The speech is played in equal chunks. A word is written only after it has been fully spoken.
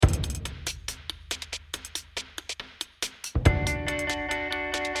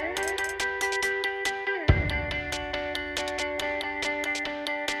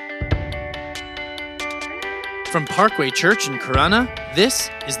From Parkway Church in Corunna, this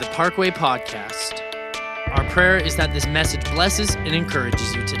is the Parkway Podcast. Our prayer is that this message blesses and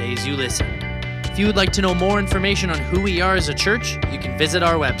encourages you today as you listen. If you would like to know more information on who we are as a church, you can visit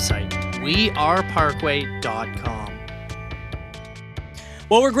our website, weareparkway.com.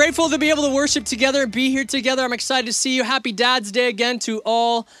 Well, we're grateful to be able to worship together and be here together. I'm excited to see you. Happy Dad's Day again to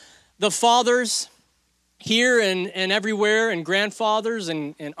all the fathers here and everywhere, and grandfathers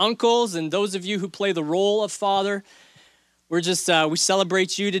and uncles, and those of you who play the role of father. We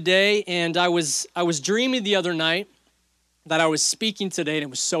celebrate you today. And I was dreaming the other night that I was speaking today, and it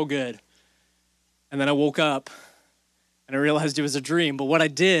was so good. And then I woke up and I realized it was a dream. But what I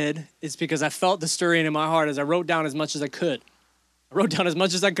did is, because I felt the stirring in my heart, as I wrote down as much as I could. I wrote down as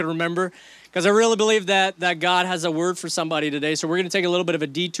much as I could remember, because I really believe that God has a word for somebody today. So we're going to take a little bit of a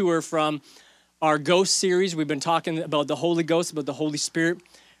detour from our Ghost series. We've been talking about the Holy Ghost, about the Holy Spirit.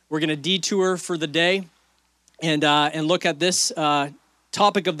 We're going to detour for the day and look at this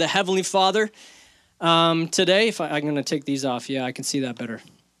topic of the Heavenly Father today. I'm going to take these off. Yeah, I can see that better.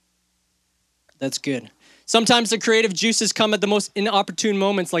 That's good. Sometimes the creative juices come at the most inopportune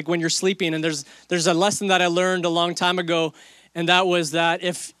moments, like when you're sleeping. And there's a lesson that I learned a long time ago, and that was that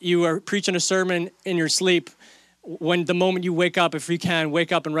if you are preaching a sermon in your sleep, when the moment you wake up, if you can,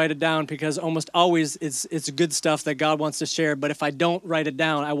 wake up and write it down, because almost always it's good stuff that God wants to share. But if I don't write it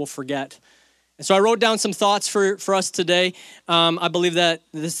down, I will forget. And so I wrote down some thoughts for us today. I believe that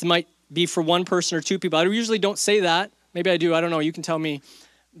this might be for one person or two people. I usually don't say that. Maybe I do. I don't know. You can tell me.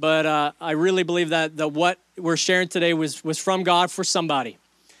 But I really believe that what we're sharing today was from God for somebody.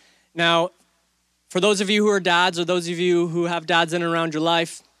 Now, for those of you who are dads, or those of you who have dads in and around your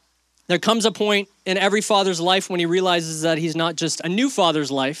life, there comes a point in every father's life when he realizes that he's not just a new father's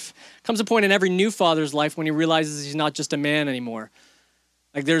life. Comes a point in every new father's life when he realizes he's not just a man anymore.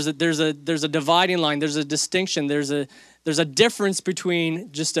 Like there's a dividing line. There's a distinction. There's a difference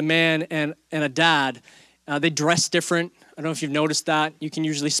between just a man and a dad. They dress different. I don't know if you've noticed that. You can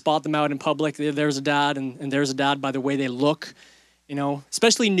usually spot them out in public. There's a dad, and there's a dad by the way they look. You know,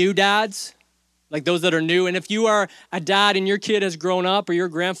 especially new dads. Like those that are new. And if you are a dad and your kid has grown up, or your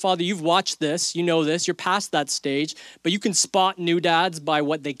grandfather, you've watched this, you know this, you're past that stage, but you can spot new dads by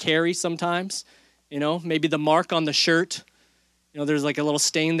what they carry sometimes. You know, maybe the mark on the shirt. You know, there's like a little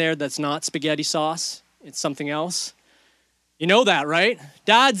stain there that's not spaghetti sauce. It's something else. You know that, right?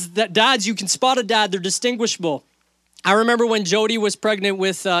 Dads, you can spot a dad. They're distinguishable. I remember when Jody was pregnant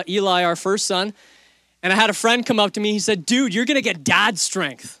with Eli, our first son, and I had a friend come up to me. He said, "Dude, you're going to get dad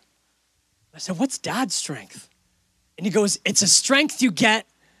strength." I said, "What's dad strength?" And he goes, "It's a strength you get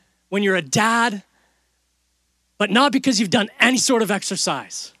when you're a dad, but not because you've done any sort of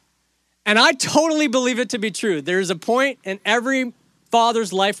exercise." And I totally believe it to be true. There's a point in every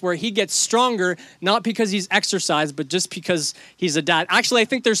father's life where he gets stronger, not because he's exercised, but just because he's a dad. Actually, I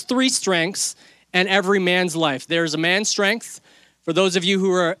think there's three strengths in every man's life. There's a man's strength. For those of you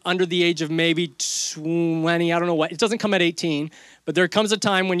who are under the age of maybe 20, I don't know what, it doesn't come at 18, but there comes a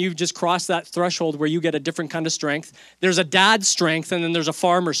time when you've just crossed that threshold where you get a different kind of strength. There's a dad's strength, and then there's a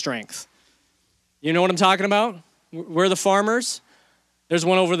farmer strength. You know what I'm talking about? We're the farmers. There's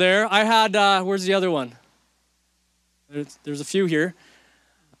one over there. I had, where's the other one? There's a few here.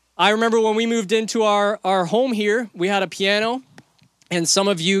 I remember when we moved into our home here, we had a piano, and some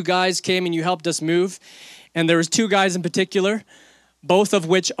of you guys came and you helped us move. And there was two guys in particular, both of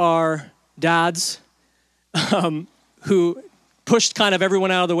which are dads, who pushed kind of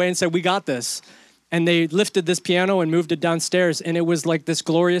everyone out of the way and said, "We got this." And they lifted this piano and moved it downstairs. And it was like this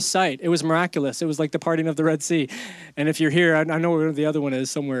glorious sight. It was miraculous. It was like the parting of the Red Sea. And if you're here, I know where the other one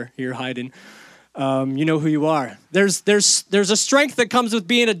is, somewhere here hiding. You know who you are. There's a strength that comes with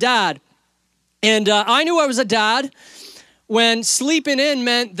being a dad. And I knew I was a dad when sleeping in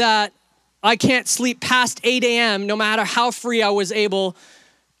meant that I can't sleep past 8 a.m. no matter how free I was able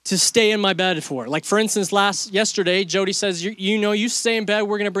to stay in my bed for. Like, for instance, yesterday, Jody says, you stay in bed.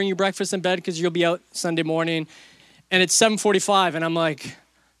 We're going to bring you breakfast in bed because you'll be out Sunday morning. And it's 7:45, and I'm like,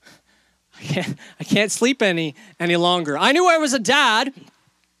 I can't sleep any longer. I knew I was a dad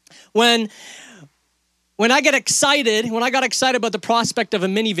when I got excited about the prospect of a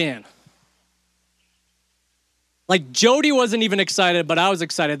minivan. Like, Jody wasn't even excited, but I was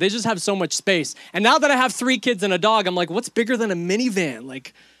excited. They just have so much space. And now that I have 3 kids and a dog, I'm like, what's bigger than a minivan?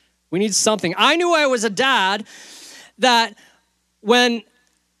 Like, we need something. I knew I was a dad that when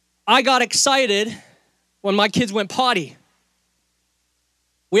I got excited when my kids went potty.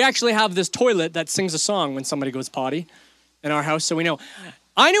 We actually have this toilet that sings a song when somebody goes potty in our house, so we know.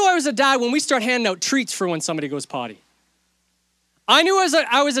 I knew I was a dad when we start handing out treats for when somebody goes potty. I knew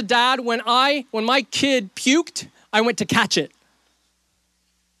I was a dad when my kid puked, I went to catch it.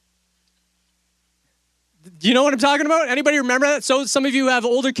 Do you know what I'm talking about? Anybody remember that? So some of you have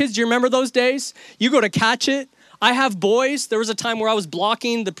older kids. Do you remember those days? You go to catch it. I have boys. There was a time where I was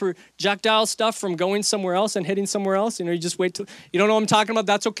blocking the projectile stuff from going somewhere else and hitting somewhere else. You just wait till, you don't know what I'm talking about?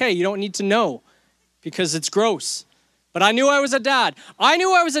 That's okay. You don't need to know because it's gross. But I knew I was a dad. I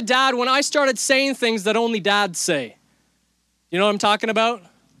knew I was a dad when I started saying things that only dads say. You know what I'm talking about?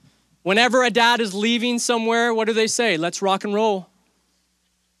 Whenever a dad is leaving somewhere, what do they say? Let's rock and roll.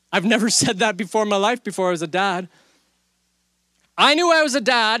 I've never said that before in my life before I was a dad. I knew I was a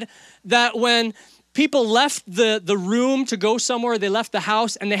dad that when people left the room to go somewhere, they left the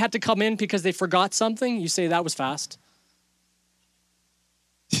house and they had to come in because they forgot something, you say that was fast.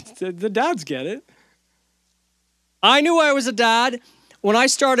 The dads get it. I knew I was a dad when I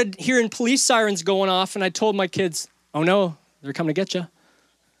started hearing police sirens going off and I told my kids, oh no, they're coming to get you.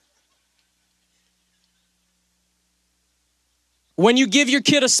 When you give your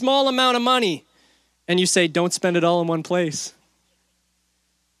kid a small amount of money and you say, don't spend it all in one place.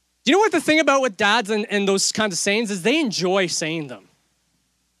 Do you know what the thing about with dads and those kinds of sayings is? They enjoy saying them.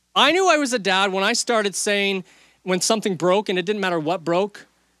 I knew I was a dad when I started saying when something broke, and it didn't matter what broke,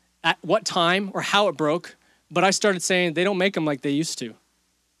 at what time, or how it broke, but I started saying they don't make them like they used to.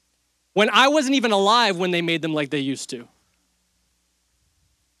 When I wasn't even alive when they made them like they used to.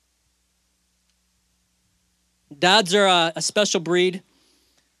 Dads are a special breed.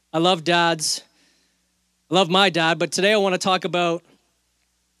 I love dads. I love my dad, but today I want to talk about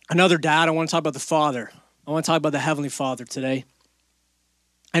another dad. I want to talk about the Father. I want to talk about the Heavenly Father today.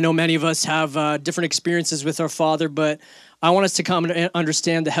 I know many of us have different experiences with our Father, but I want us to come and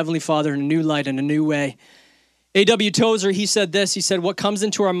understand the Heavenly Father in a new light, in a new way. A.W. Tozer, he said this. He said, what comes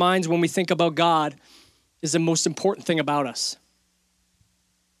into our minds when we think about God is the most important thing about us.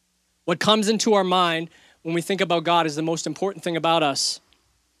 What comes into our mind when we think about God is the most important thing about us.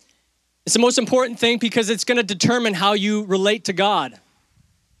 It's the most important thing because it's going to determine how you relate to God.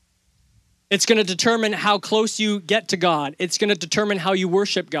 It's going to determine how close you get to God. It's going to determine how you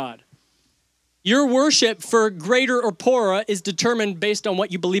worship God. Your worship, for greater or poorer, is determined based on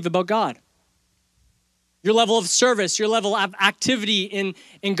what you believe about God. Your level of service, your level of activity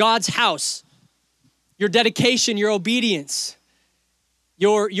in God's house, your dedication, your obedience,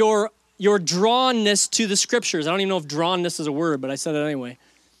 your drawnness to the scriptures. I don't even know if drawnness is a word, but I said it anyway.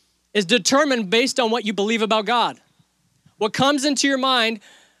 Is determined based on what you believe about God. What comes into your mind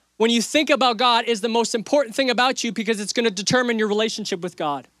when you think about God is the most important thing about you because it's going to determine your relationship with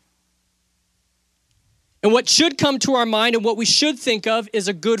God. And what should come to our mind and what we should think of is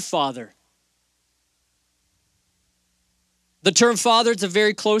a good father. The term father, it's a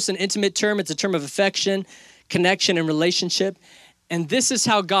very close and intimate term. It's a term of affection, connection, and relationship. And this is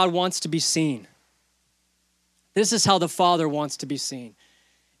how God wants to be seen. This is how the Father wants to be seen.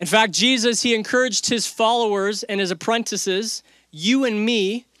 In fact, Jesus, he encouraged his followers and his apprentices, you and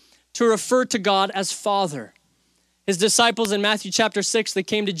me, to refer to God as Father. His disciples in Matthew chapter 6, they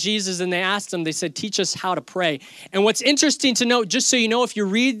came to Jesus and they asked him, they said, teach us how to pray. And what's interesting to note, just so you know, if you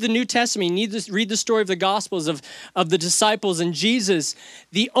read the New Testament, you need to read the story of the Gospels of the disciples and Jesus,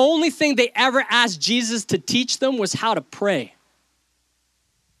 the only thing they ever asked Jesus to teach them was how to pray.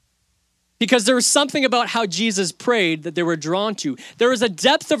 Because there was something about how Jesus prayed that they were drawn to. There was a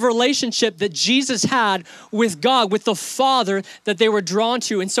depth of relationship that Jesus had with God, with the Father, that they were drawn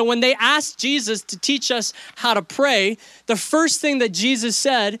to. And so when they asked Jesus to teach us how to pray, the first thing that Jesus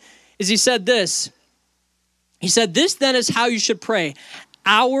said is he said this. He said, this then is how you should pray.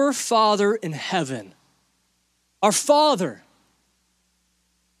 Our Father in heaven. Our Father.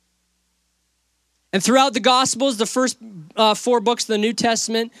 And throughout the Gospels, the first 4 books of the New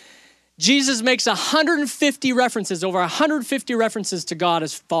Testament, Jesus makes 150 references, over 150 references to God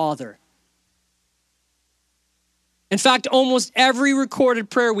as Father. In fact, almost every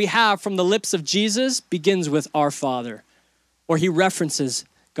recorded prayer we have from the lips of Jesus begins with our Father, or he references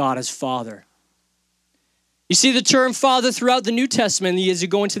God as Father. You see the term Father throughout the New Testament as you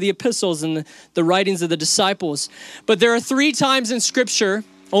go into the epistles and the writings of the disciples. But there are 3 times in Scripture,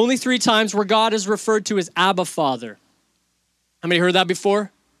 only 3 times, where God is referred to as Abba Father. How many heard that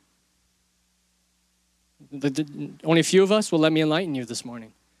before? Only a few of us? Well, let me enlighten you this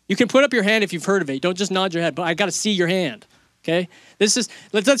morning. You can put up your hand if you've heard of it. Don't just nod your head, but I got to see your hand, okay? Let's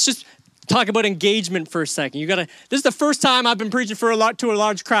just talk about engagement for a second. This is the first time I've been preaching to a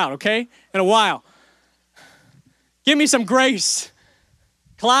large crowd, okay? In a while. Give me some grace.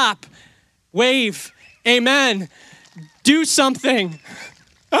 Clap. Wave. Amen. Do something.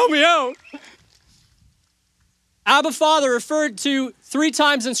 Help me out. Abba Father referred to 3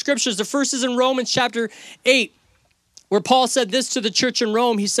 times in scriptures. The first is in Romans chapter 8, where Paul said this to the church in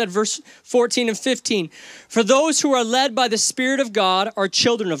Rome. He said, verse 14 and 15, "For those who are led by the Spirit of God are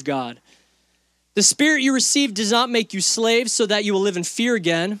children of God. The Spirit you received does not make you slaves so that you will live in fear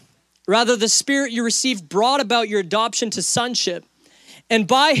again. Rather, the Spirit you received brought about your adoption to sonship. And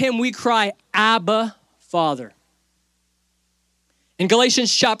by him we cry, Abba, Father." In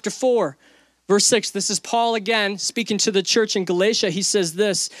Galatians chapter 4, verse 6, this is Paul again speaking to the church in Galatia. He says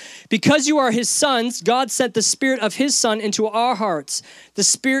this, "Because you are his sons, God sent the Spirit of his Son into our hearts, the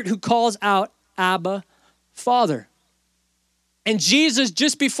Spirit who calls out, Abba, Father." And Jesus,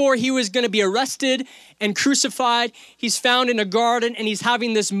 just before he was going to be arrested and crucified, he's found in a garden and he's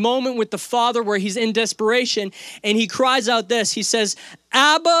having this moment with the Father where he's in desperation. And he cries out this, he says,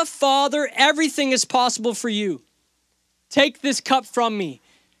 "Abba, Father, everything is possible for you. Take this cup from me.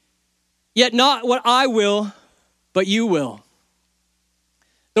 Yet not what I will, but you will."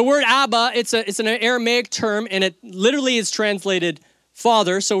 The word Abba, it's an Aramaic term, and it literally is translated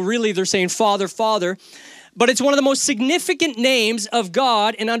Father. So really they're saying Father, Father. But it's one of the most significant names of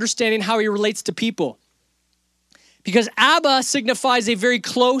God in understanding how he relates to people. Because Abba signifies a very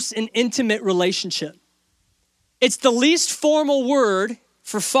close and intimate relationship. It's the least formal word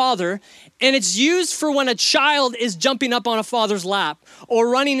for father, and it's used for when a child is jumping up on a father's lap or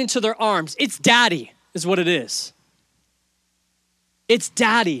running into their arms. It's daddy is what it is. It's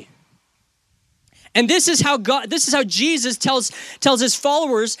daddy. And this is how Jesus tells his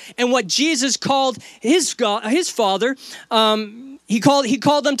followers, and what Jesus called his father. He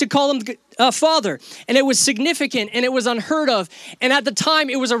called them to call him Father, and it was significant and it was unheard of. And at the time,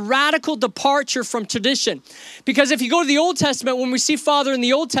 it was a radical departure from tradition, because if you go to the Old Testament, when we see Father in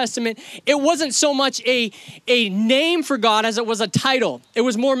the Old Testament, it wasn't so much a name for God as it was a title. It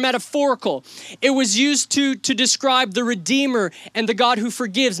was more metaphorical. It was used to describe the Redeemer and the God who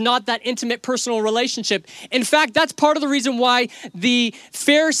forgives, not that intimate personal relationship. In fact, that's part of the reason why the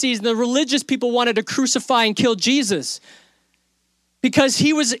Pharisees and the religious people wanted to crucify and kill Jesus. Because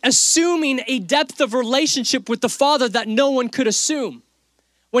he was assuming a depth of relationship with the Father that no one could assume.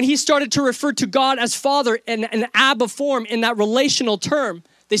 When he started to refer to God as Father in an Abba form, in that relational term,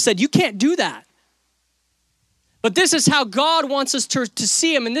 they said, you can't do that. But this is how God wants us to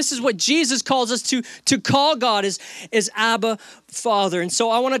see him. And this is what Jesus calls us to call God is Abba, Father. And so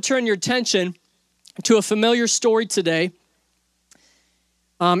I want to turn your attention to a familiar story today.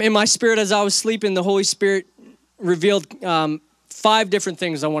 In my spirit, as I was sleeping, the Holy Spirit revealed 5 different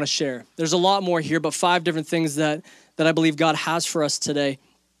things I want to share. There's a lot more here, but 5 different things that I believe God has for us today.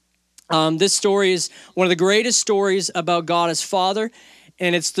 This story is one of the greatest stories about God as Father,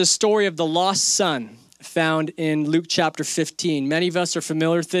 and it's the story of the lost son found in Luke chapter 15. Many of us are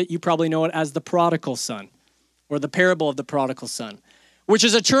familiar with it. You probably know it as the prodigal son, or the parable of the prodigal son, which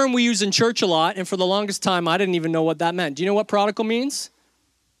is a term we use in church a lot, and for the longest time, I didn't even know what that meant. Do you know what prodigal means?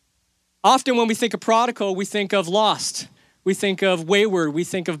 Often when we think of prodigal, we think of lost. We think of wayward. We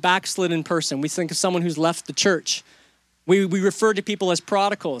think of backslidden person. We think of someone who's left the church. We refer to people as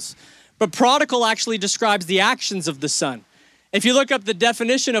prodigals. But prodigal actually describes the actions of the son. If you look up the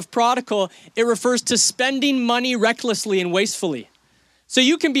definition of prodigal, it refers to spending money recklessly and wastefully. So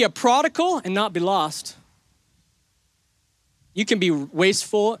you can be a prodigal and not be lost. You can be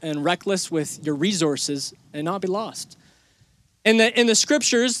wasteful and reckless with your resources and not be lost. In the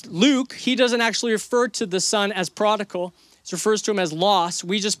scriptures, Luke, he doesn't actually refer to the son as prodigal. He refers to him as lost.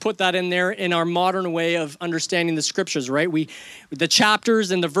 We just put that in there in our modern way of understanding the scriptures, right? The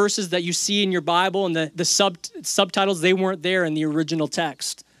chapters and the verses that you see in your Bible and the subtitles, they weren't there in the original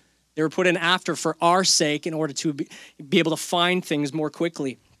text. They were put in after for our sake in order to be able to find things more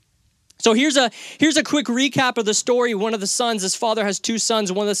quickly. So here's a quick recap of the story. One of the sons, his father has 2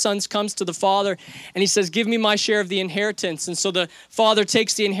 sons. One of the sons comes to the father and he says, "Give me my share of the inheritance." And so the father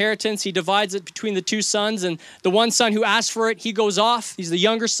takes the inheritance. He divides it between the 2 sons. And the one son who asked for it, he goes off. He's the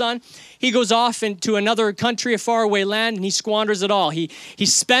younger son. He goes off into another country, a faraway land, and he squanders it all. He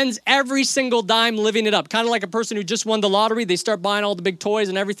spends every single dime living it up. Kind of like a person who just won the lottery. They start buying all the big toys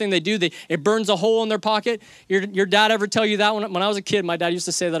and everything they do. It burns a hole in their pocket. Your dad ever tell you that? When I was a kid, my dad used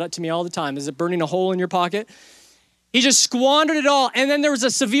to say that to me all the time. Is it burning a hole in your pocket? He just squandered it all. And then there was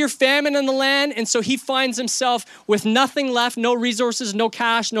a severe famine in the land. And so he finds himself with nothing left, no resources, no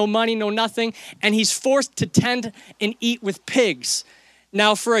cash, no money, no nothing. And he's forced to tend and eat with pigs.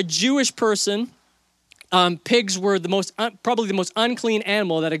 Now, for a Jewish person, pigs were probably the most unclean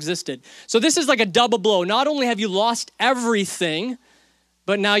animal that existed. So this is like a double blow. Not only have you lost everything,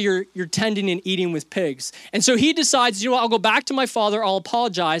 but now you're tending and eating with pigs. And so he decides, I'll go back to my father, I'll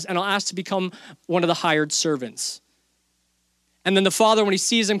apologize, and I'll ask to become one of the hired servants. And then the father, when he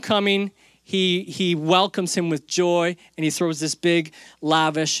sees him coming, he welcomes him with joy, and he throws this big,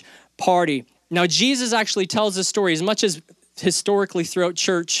 lavish party. Now, Jesus actually tells this story as much as historically throughout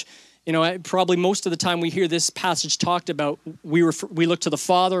church. Probably most of the time we hear this passage talked about, we look to the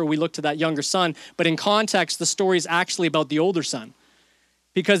father or we look to that younger son. But in context, the story is actually about the older son.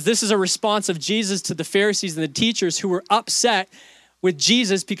 Because this is a response of Jesus to the Pharisees and the teachers who were upset with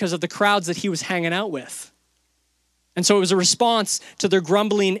Jesus because of the crowds that he was hanging out with. And so it was a response to their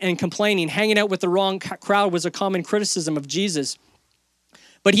grumbling and complaining. Hanging out with the wrong crowd was a common criticism of Jesus.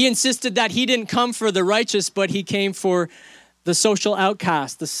 But he insisted that he didn't come for the righteous, but he came for the social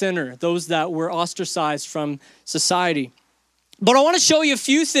outcast, the sinner, those that were ostracized from society. But I want to show you a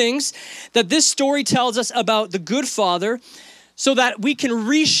few things that this story tells us about the good father so that we can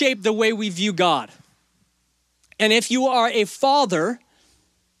reshape the way we view God. And if you are a father,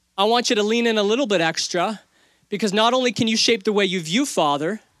 I want you to lean in a little bit extra, because not only can you shape the way you view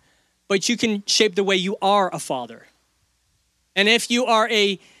father, but you can shape the way you are a father. And if you are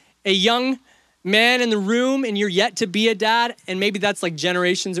a young man in the room and you're yet to be a dad, and maybe that's like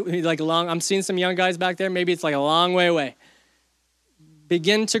generations, I'm seeing some young guys back there, maybe it's like a long way away.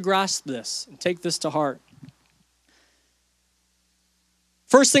 Begin to grasp this and take this to heart.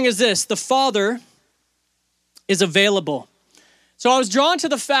 First thing is this: the father is available. So I was drawn to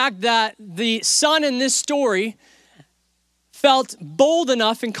the fact that the son in this story felt bold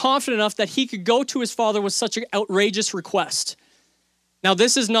enough and confident enough that he could go to his father with such an outrageous request. Now,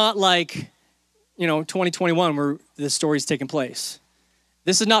 this is not like, 2021 where this story's taking place.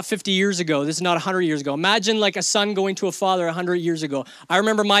 This is not 50 years ago. This is not 100 years ago. Imagine like a son going to a father 100 years ago. I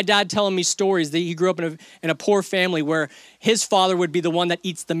remember my dad telling me stories that he grew up in a poor family where his father would be the one that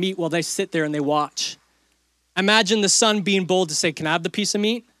eats the meat while they sit there and they watch. Imagine the son being bold to say, "Can I have the piece of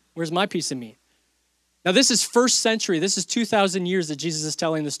meat? Where's my piece of meat?" Now, this is first century. This is 2,000 years that Jesus is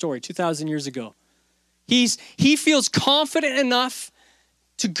telling the story, 2,000 years ago. He feels confident enough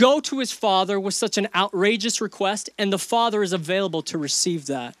to go to his father with such an outrageous request, and the father is available to receive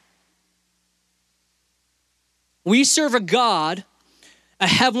that. We serve a God, a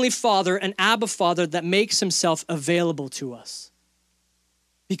heavenly father, an Abba Father that makes himself available to us.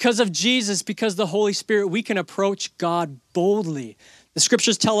 Because of Jesus, because of the Holy Spirit, we can approach God boldly. The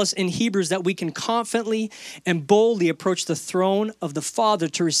scriptures tell us in Hebrews that we can confidently and boldly approach the throne of the Father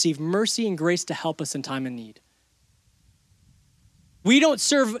to receive mercy and grace to help us in time of need. We don't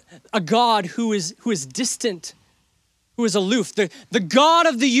serve a God who is distant, who is aloof. The God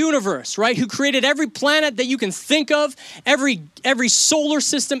of the universe, right? Who created every planet that you can think of, every solar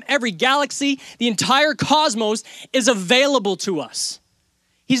system, every galaxy, the entire cosmos is available to us.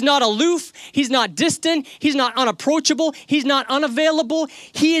 He's not aloof. He's not distant. He's not unapproachable. He's not unavailable.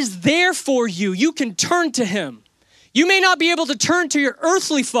 He is there for you. You can turn to him. You may not be able to turn to your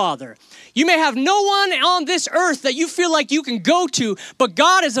earthly father. You may have no one on this earth that you feel like you can go to, but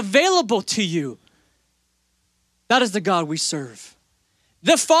God is available to you. That is the God we serve.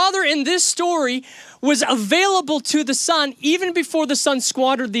 The father in this story was available to the son even before the son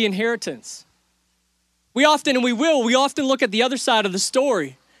squandered the inheritance. We often look at the other side of the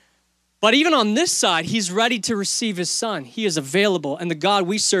story. But even on this side, he's ready to receive his son. He is available, and the God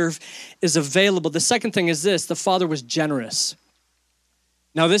we serve is available. The second thing is this: the father was generous.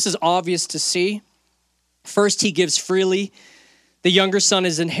 Now, this is obvious to see. First, he gives freely the younger son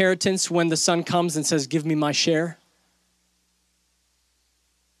his inheritance when the son comes and says, "Give me my share."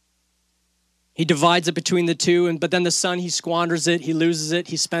 He divides it between the two, but then the son, he squanders it, he loses it,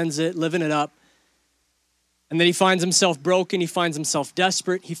 he spends it, living it up. And then he finds himself broken, he finds himself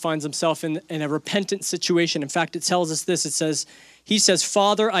desperate, he finds himself in a repentant situation. In fact, it tells us this, he says,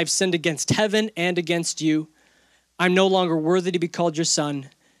 "Father, I've sinned against heaven and against you. I'm no longer worthy to be called your son.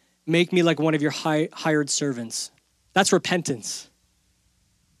 Make me like one of your hired servants." That's repentance,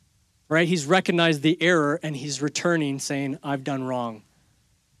 right? He's recognized the error and he's returning saying, "I've done wrong.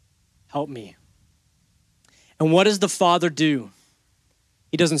 Help me." And what does the father do?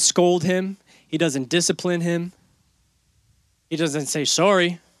 He doesn't scold him. He doesn't discipline him. He doesn't say,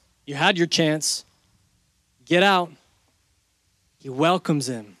 "Sorry, you had your chance. Get out." He welcomes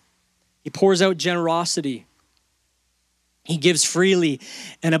him. He pours out generosity. He gives freely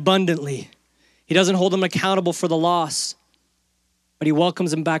and abundantly. He doesn't hold him accountable for the loss, but he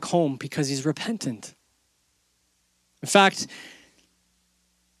welcomes him back home because he's repentant. In fact,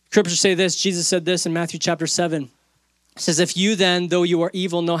 scriptures say this, Jesus said this in Matthew chapter 7. It says, "If you then, though you are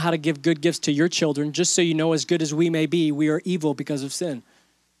evil, know how to give good gifts to your children, just so you know as good as we may be, we are evil because of sin."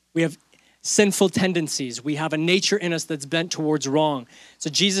 We have sinful tendencies. We have a nature in us that's bent towards wrong. So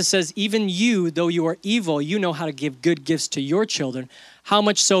Jesus says, even you, though you are evil, you know how to give good gifts to your children. How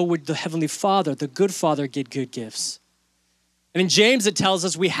much so would the Heavenly Father, the good Father, give good gifts? And in James, it tells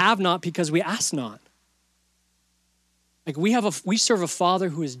us we have not because we ask not. Like we serve a Father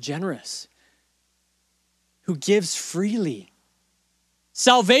who is generous, who gives freely.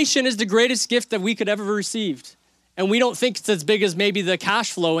 Salvation is the greatest gift that we could ever receive. And we don't think it's as big as maybe the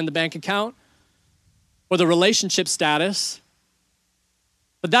cash flow in the bank account or the relationship status.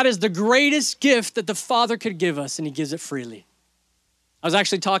 But that is the greatest gift that the Father could give us, and he gives it freely. I was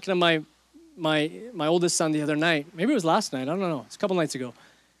actually talking to my oldest son the other night. Maybe it was last night. I don't know. It's a couple nights ago.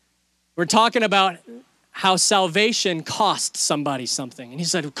 We're talking about how salvation cost somebody something. And he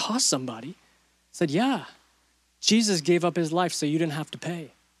said, it cost somebody? I said, yeah. Jesus gave up his life so you didn't have to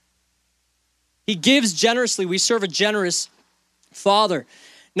pay. He gives generously. We serve a generous Father.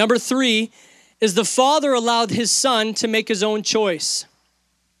 Number 3 is the Father allowed his Son to make his own choice.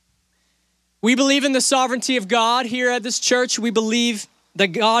 We believe in the sovereignty of God here at this church. We believe that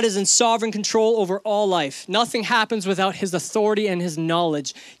God is in sovereign control over all life. Nothing happens without his authority and his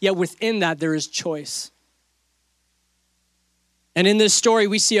knowledge. Yet within that, there is choice. And in this story,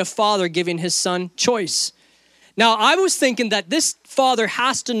 we see a father giving his son choice. Now, I was thinking that this father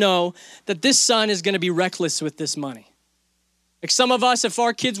has to know that this son is going to be reckless with this money. Like some of us, if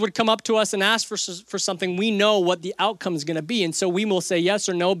our kids would come up to us and ask for something, we know what the outcome is going to be. And so we will say yes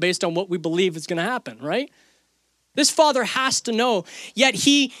or no based on what we believe is going to happen, right? This father has to know. Yet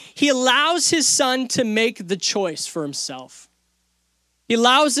he allows his son to make the choice for himself. He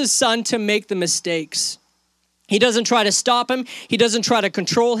allows his son to make the mistakes. He doesn't try to stop him. He doesn't try to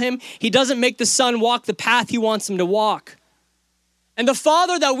control him. He doesn't make the son walk the path he wants him to walk. And the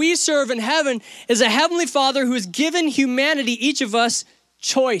Father that we serve in heaven is a heavenly Father who has given humanity, each of us,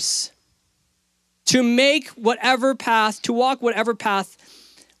 choice to make whatever path, to walk whatever path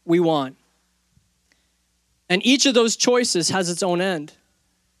we want. And each of those choices has its own end.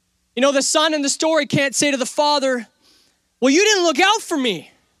 You know, the son in the story can't say to the father, well, you didn't look out for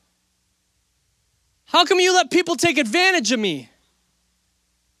me. How come you let people take advantage of me?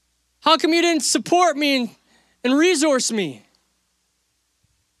 How come you didn't support me and resource me?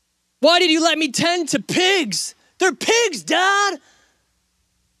 Why did you let me tend to pigs? They're pigs, Dad.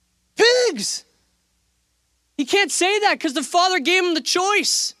 Pigs. He can't say that because the Father gave him the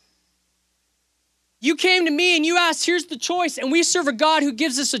choice. You came to me and you asked, here's the choice. And we serve a God who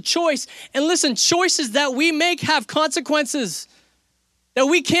gives us a choice. And listen, choices that we make have consequences that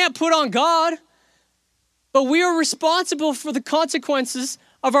we can't put on God. But we are responsible for the consequences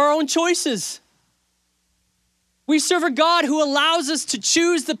of our own choices. We serve a God who allows us to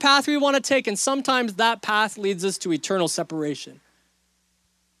choose the path we want to take, and sometimes that path leads us to eternal separation.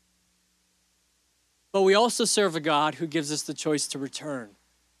 But we also serve a God who gives us the choice to return.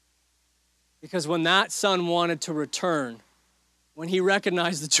 Because when that son wanted to return, when he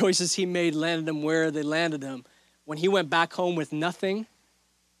recognized the choices he made landed him where they landed him, when he went back home with nothing,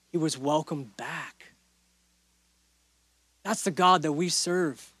 he was welcomed back. That's the God that we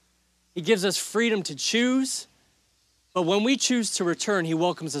serve. He gives us freedom to choose, but when we choose to return, he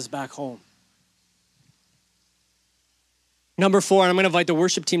welcomes us back home. Number 4, and I'm going to invite the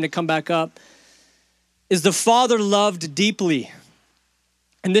worship team to come back up, is the Father loved deeply.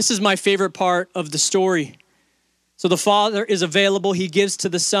 And this is my favorite part of the story. So the Father is available. He gives to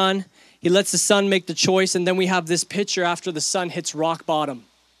the Son. He lets the Son make the choice. And then we have this picture after the Son hits rock bottom.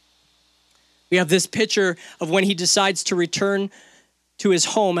 We have this picture of when he decides to return to his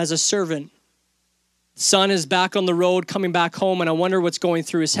home as a servant. The son is back on the road, coming back home, and I wonder what's going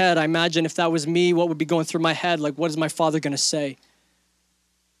through his head. I imagine if that was me, what would be going through my head? Like, what is my father going to say?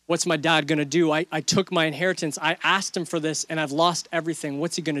 What's my dad going to do? I took my inheritance. I asked him for this, and I've lost everything.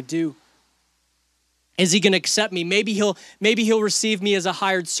 What's he going to do? Is he going to accept me? Maybe he'll receive me as a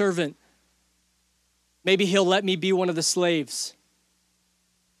hired servant. Maybe he'll let me be one of the slaves.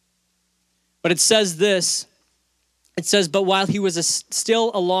 But it says this. It says, but while he was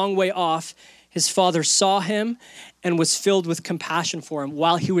still a long way off, his father saw him and was filled with compassion for him.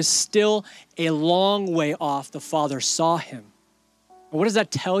 While he was still a long way off, the father saw him. And what does that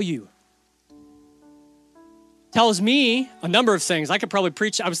tell you? It tells me a number of things. I could probably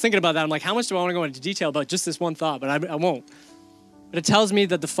preach. I was thinking about that. I'm like, how much do I want to go into detail about just this one thought? But I won't. But it tells me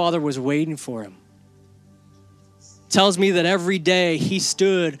that the father was waiting for him. It tells me that every day he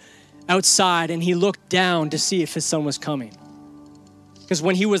stood outside and he looked down to see if his son was coming. Because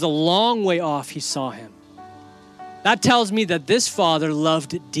when he was a long way off, he saw him. That tells me that this father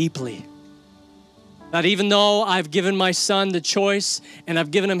loved deeply. That even though I've given my son the choice and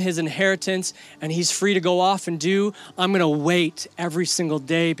I've given him his inheritance and he's free to go off and do, I'm gonna wait every single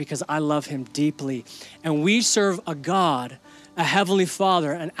day because I love him deeply. And we serve a God, a heavenly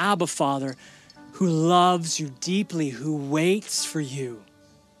Father, an Abba Father, who loves you deeply, who waits for you.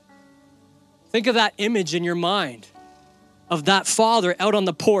 Think of that image in your mind of that father out on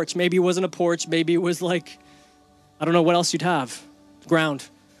the porch. Maybe it wasn't a porch, maybe it was like, I don't know what else you'd have, ground.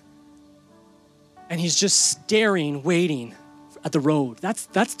 And he's just staring, waiting at the road. That's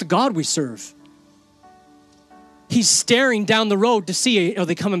the God we serve. He's staring down the road to see, are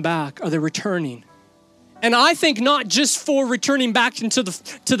they coming back? Are they returning? And I think not just for returning back into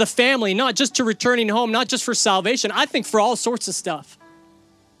to the family, not just to returning home, not just for salvation. I think for all sorts of stuff.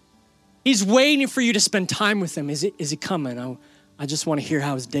 He's waiting for you to spend time with him. Is he coming? I just want to hear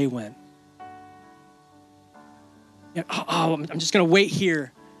how his day went. Yeah, I'm just going to wait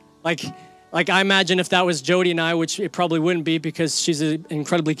here. Like I imagine if that was Jody and I, which it probably wouldn't be because she's an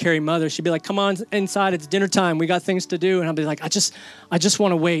incredibly caring mother, she'd be like, come on inside, it's dinner time, we got things to do. And I'll be like, I just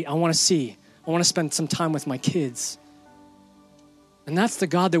want to wait, I want to see. I want to spend some time with my kids. And that's the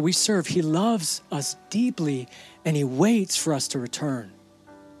God that we serve. He loves us deeply and he waits for us to return.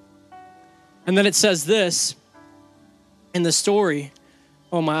 And then it says this in the story.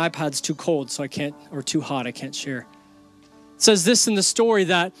 Oh, my iPad's too cold, so I can't, or too hot, I can't share. It says this in the story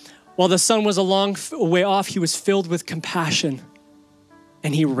that while the son was a long way off, he was filled with compassion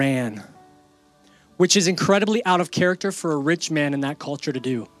and he ran, which is incredibly out of character for a rich man in that culture to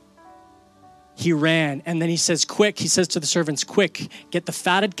do. He ran, and then he says, quick, he says to the servants, quick, get the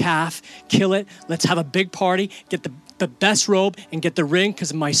fatted calf, kill it, let's have a big party, get the best robe and get the ring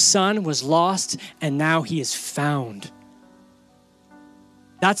because my son was lost and now he is found.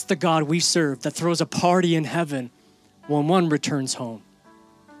 That's the God we serve that throws a party in heaven when one returns home.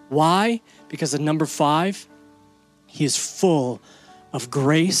 Why? Because at number 5, he is full of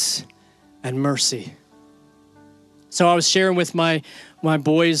grace and mercy. So I was sharing with my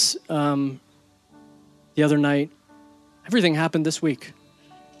boys the other night. Everything happened this week.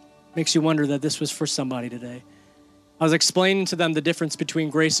 Makes you wonder that this was for somebody today. I was explaining to them the difference between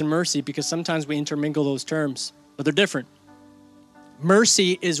grace and mercy because sometimes we intermingle those terms, but they're different.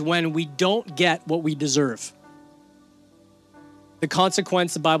 Mercy is when we don't get what we deserve. The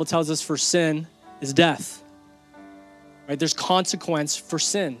consequence, the Bible tells us, for sin is death. Right? There's consequence for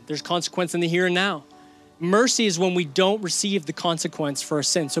sin. There's consequence in the here and now. Mercy is when we don't receive the consequence for our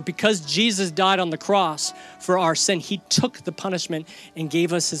sin. So because Jesus died on the cross for our sin, he took the punishment and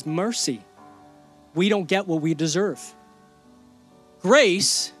gave us his mercy. We don't get what we deserve.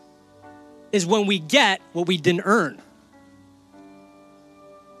 Grace is when we get what we didn't earn.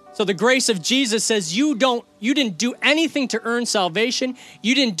 So the grace of Jesus says you didn't do anything to earn salvation.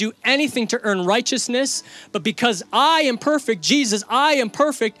 You didn't do anything to earn righteousness. But because I am perfect, Jesus, I am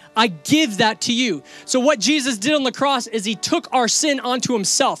perfect, I give that to you. So what Jesus did on the cross is he took our sin onto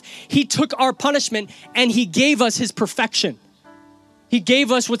himself. He took our punishment and he gave us his perfection. He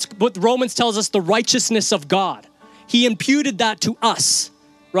gave us what Romans tells us, the righteousness of God. He imputed that to us.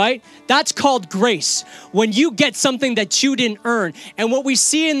 Right? That's called grace. When you get something that you didn't earn. And what we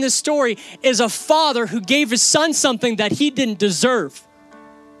see in this story is a father who gave his son something that he didn't deserve.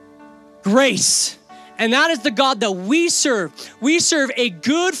 Grace. And that is the God that we serve. We serve a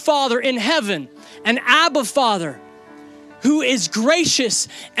good Father in heaven, an Abba Father, who is gracious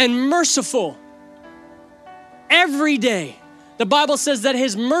and merciful every day. The Bible says that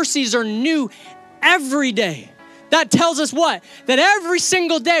his mercies are new every day. That tells us what? That every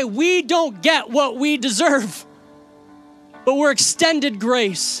single day we don't get what we deserve, but we're extended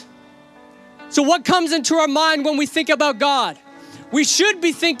grace. So what comes into our mind when we think about God? We should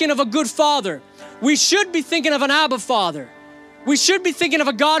be thinking of a good Father. We should be thinking of an Abba Father. We should be thinking of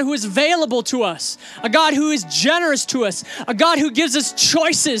a God who is available to us, a God who is generous to us, a God who gives us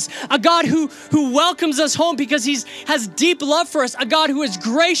choices, a God who welcomes us home because he has deep love for us, a God who is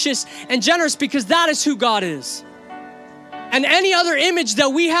gracious and generous because that is who God is. And any other image that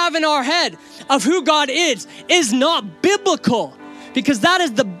we have in our head of who God is not biblical, because that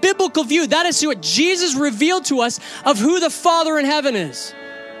is the biblical view. That is what Jesus revealed to us of who the Father in heaven is.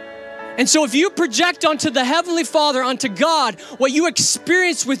 And so if you project onto the Heavenly Father, onto God, what you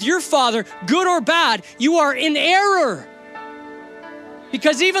experience with your Father, good or bad, you are in error.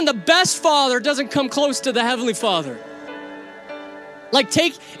 Because even the best father doesn't come close to the Heavenly Father.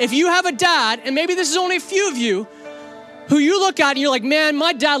 If you have a dad, and maybe this is only a few of you, who you look at and you're like, man,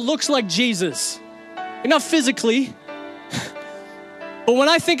 my dad looks like Jesus. Not physically. But when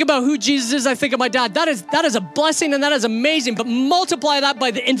I think about who Jesus is, I think of my dad. That is a blessing and that is amazing. But multiply that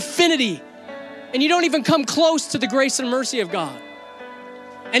by the infinity. and you don't even come close to the grace and mercy of God.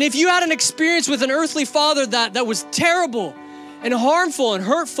 And if you had an experience with an earthly father that was terrible and harmful and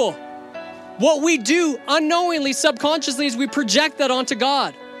hurtful, what we do unknowingly, subconsciously, is we project that onto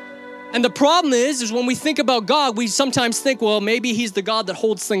God. And the problem is when we think about God, we sometimes think, well, maybe he's the God that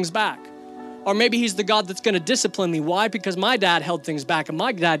holds things back. Or maybe he's the God that's going to discipline me. Why? Because my dad held things back and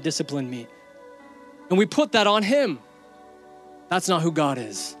my dad disciplined me. And we put that on him. That's not who God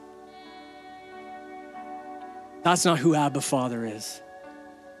is. That's not who Abba Father is.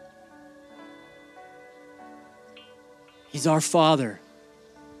 He's our Father.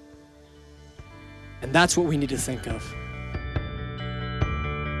 And that's what we need to think of.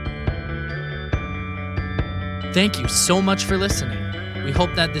 Thank you so much for listening. We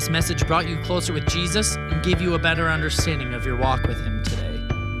hope that this message brought you closer with Jesus and gave you a better understanding of your walk with him today.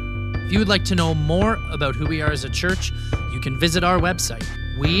 If you would like to know more about who we are as a church, you can visit our website,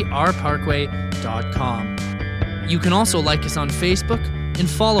 weareparkway.com. You can also like us on Facebook and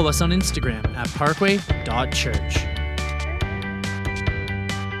follow us on Instagram at parkway.church.